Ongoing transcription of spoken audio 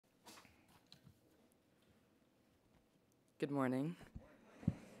Good morning.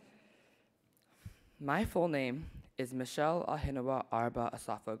 My full name is Michelle Ahinawa Arba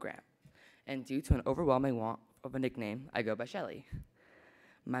Asafo Grant, and due to an overwhelming want of a nickname, I go by Shelley.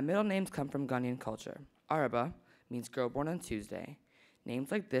 My middle names come from Ghanaian culture. Araba means girl born on Tuesday.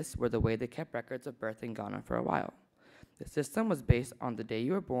 Names like this were the way they kept records of birth in Ghana for a while. The system was based on the day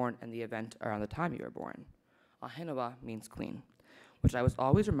you were born and the event around the time you were born. Ahinawa means queen, which I was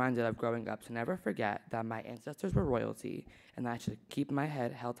always reminded of growing up to never forget that my ancestors were royalty and that I should keep my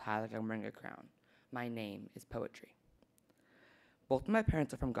head held high like I'm wearing a crown. My name is poetry. Both of my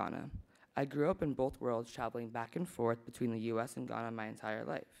parents are from Ghana. I grew up in both worlds, traveling back and forth between the US and Ghana my entire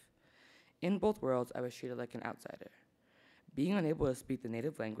life. In both worlds, I was treated like an outsider. Being unable to speak the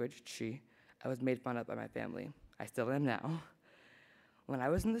native language, Twi, I was made fun of by my family. I still am now. When I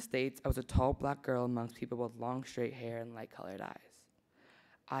was in the States, I was a tall black girl amongst people with long straight hair and light-colored eyes.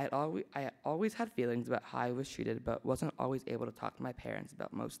 I had always had feelings about how I was treated, but wasn't always able to talk to my parents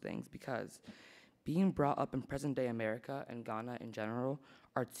about most things because being brought up in present-day America and Ghana in general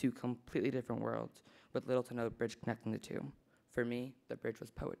are two completely different worlds with little to no bridge connecting the two. For me, the bridge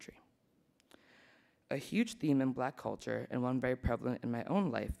was poetry. A huge theme in Black culture, and one very prevalent in my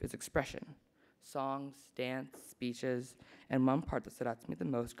own life, is expression. Songs, dance, speeches, and one part that stood out to me the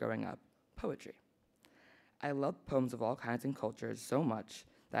most growing up, poetry. I loved poems of all kinds and cultures so much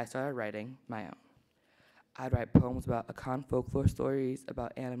that I started writing my own. I'd write poems about Akan folklore stories,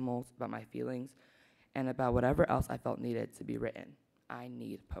 about animals, about my feelings, and about whatever else I felt needed to be written. I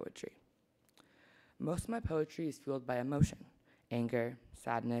need poetry. Most of my poetry is fueled by emotion, anger,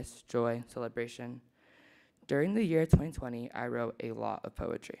 sadness, joy, celebration. During the year 2020, I wrote a lot of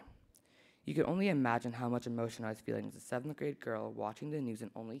poetry. You can only imagine how much emotion I was feeling as a 7th grade girl watching the news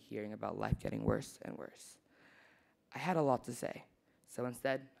and only hearing about life getting worse and worse. I had a lot to say, so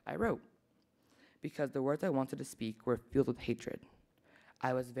instead, I wrote. Because the words I wanted to speak were filled with hatred.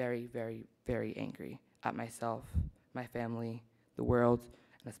 I was very, very, very angry at myself, my family, the world,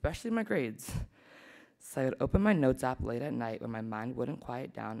 and especially my grades. So I would open my notes app late at night when my mind wouldn't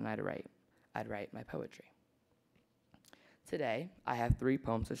quiet down and I'd write my poetry. Today, I have 3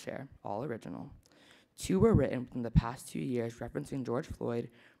 poems to share, all original. 2 were written within the past 2 years referencing George Floyd,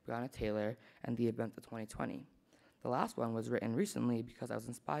 Breonna Taylor, and the events of 2020. The last one was written recently because I was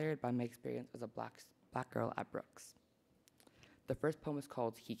inspired by my experience as a black girl at Brooks. The first poem is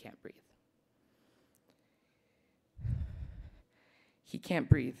called He Can't Breathe. He can't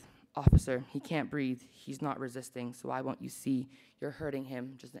breathe. Officer, he can't breathe. He's not resisting, so why won't you see? You're hurting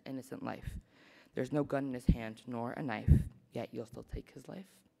him, just an innocent life. There's no gun in his hand, nor a knife, yet you'll still take his life?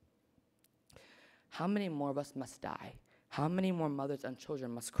 How many more of us must die? How many more mothers and children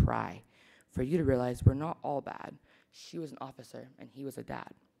must cry for you to realize we're not all bad? She was an officer, and he was a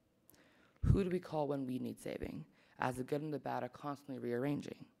dad. Who do we call when we need saving, as the good and the bad are constantly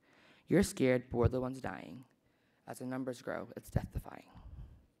rearranging? You're scared, but we're the ones dying. As the numbers grow, it's death-defying.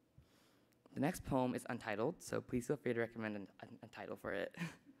 The next poem is untitled, so please feel free to recommend a title for it.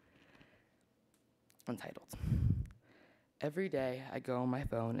 Untitled. Every day, I go on my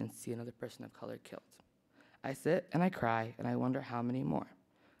phone and see another person of color killed. I sit and I cry, and I wonder how many more.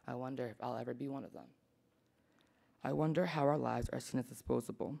 I wonder if I'll ever be one of them. I wonder how our lives are seen as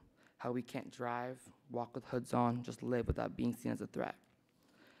disposable, how we can't drive, walk with hoods on, just live without being seen as a threat.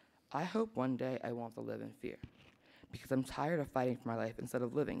 I hope one day I won't have to live in fear, because I'm tired of fighting for my life instead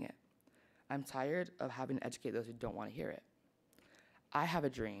of living it. I'm tired of having to educate those who don't want to hear it. I have a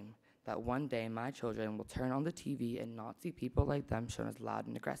dream that one day my children will turn on the TV and not see people like them shown as loud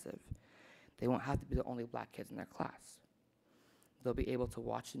and aggressive. They won't have to be the only black kids in their class. They'll be able to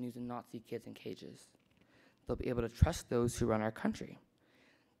watch the news and not see kids in cages. They'll be able to trust those who run our country.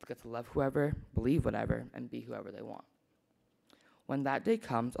 They'll get to love whoever, believe whatever, and be whoever they want. When that day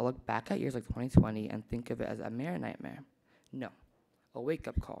comes, I'll look back at years like 2020 and think of it as a mere nightmare. No, a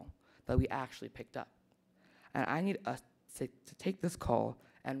wake-up call that we actually picked up. And I need us to take this call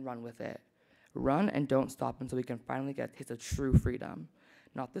and run with it. Run and don't stop until we can finally get a taste of true freedom.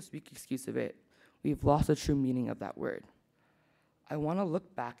 Not this weak excuse of it. We've lost the true meaning of that word. I want to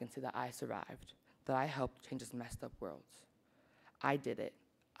look back and see that I survived, that I helped change this messed up world. I did it.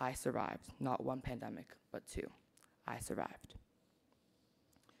 I survived. Not 1 pandemic, but 2. I survived.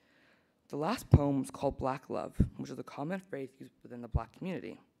 The last poem was called Black Love, which is a common phrase used within the Black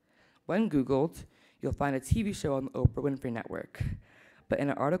community. When Googled, you'll find a TV show on the Oprah Winfrey Network. But in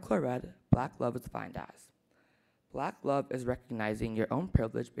an article I read, Black love is defined as Black love is recognizing your own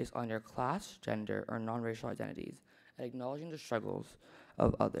privilege based on your class, gender, or non-racial identities, and acknowledging the struggles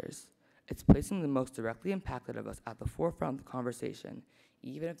of others. It's placing the most directly impacted of us at the forefront of the conversation,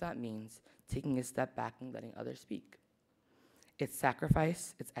 even if that means taking a step back and letting others speak. It's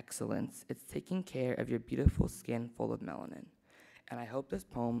sacrifice, it's excellence, it's taking care of your beautiful skin full of melanin. And I hope this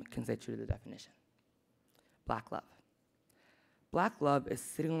poem can stay true to the definition. Black love. Black love is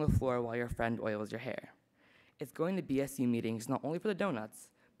sitting on the floor while your friend oils your hair. It's going to BSU meetings not only for the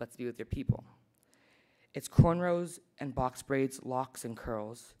donuts, but to be with your people. It's cornrows and box braids, locks and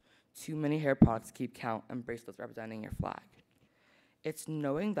curls, too many hair products to keep count, and bracelets representing your flag. It's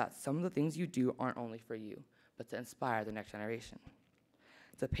knowing that some of the things you do aren't only for you, but to inspire the next generation,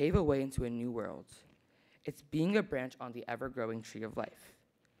 to pave a way into a new world. It's being a branch on the ever-growing tree of life.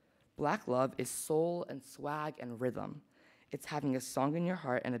 Black love is soul and swag and rhythm. It's having a song in your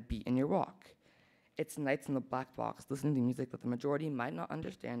heart and a beat in your walk. It's nights in the black box listening to music that the majority might not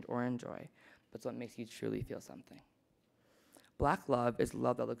understand or enjoy, but it's what makes you truly feel something. Black love is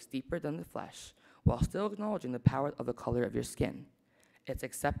love that looks deeper than the flesh, while still acknowledging the power of the color of your skin. It's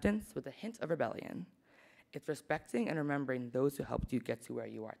acceptance with a hint of rebellion. It's respecting and remembering those who helped you get to where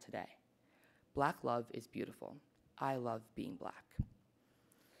you are today. Black love is beautiful. I love being Black.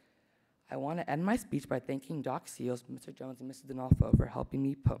 I want to end my speech by thanking Doc Seals, Mr. Jones, and Mrs. Donalfo for helping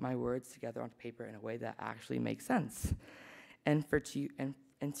me put my words together onto paper in a way that actually makes sense. And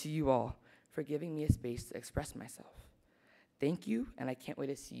to you all for giving me a space to express myself. Thank you, and I can't wait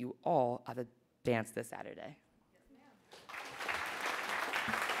to see you all at the dance this Saturday.